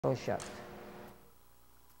Shot.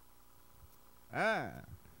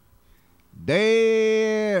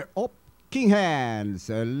 There, up, King Hands,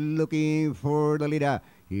 looking for the leader.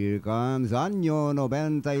 Here comes Año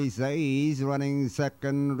 96, running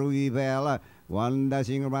second, Ruibel. One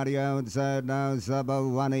dashing right outside, now Saba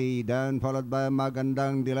 1-8, then followed by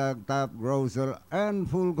Magandang, Dilag, Top, Grocer, and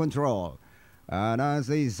Full Control. And as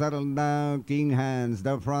they settle down, King Hands,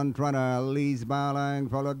 the front runner, leads Balang,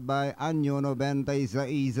 followed by Año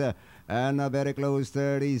 96. And very close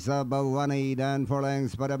third is Saba 1-8, and 4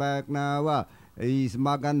 lengths for the back now. Is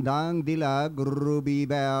Magandang, Dilag, Ruby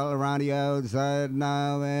Bell around the outside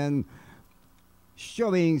now, and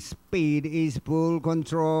showing speed is Full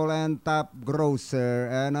Control and Top Grocer.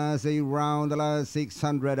 And as they round the last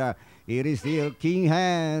 600, it is still King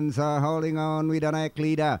Hands holding on with the neck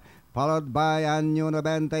leader, followed by Año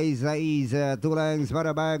 96, 2 lengths for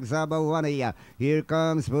the back, Saba 1-8. Here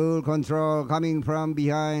comes Full Control coming from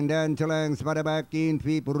behind, and 2 lengths for the back in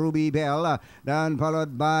fifth, Ruby Bell, then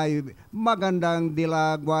followed by Magandang,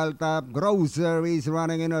 Dilag, while Top Grocer is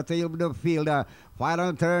running in the tail of the field.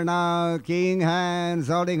 Final turn now, King Hands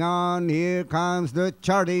holding on. Here comes the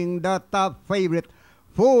charting, the top favorite,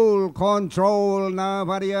 Full Control now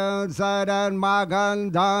for the outside, and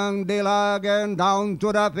Magandang, Dilag, and down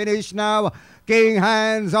to the finish now. King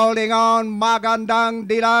Hands holding on, Magandang,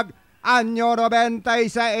 Dilag, Año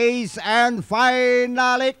 96, and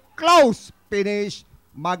finally close finish,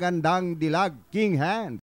 Magandang, Dilag, King Hands.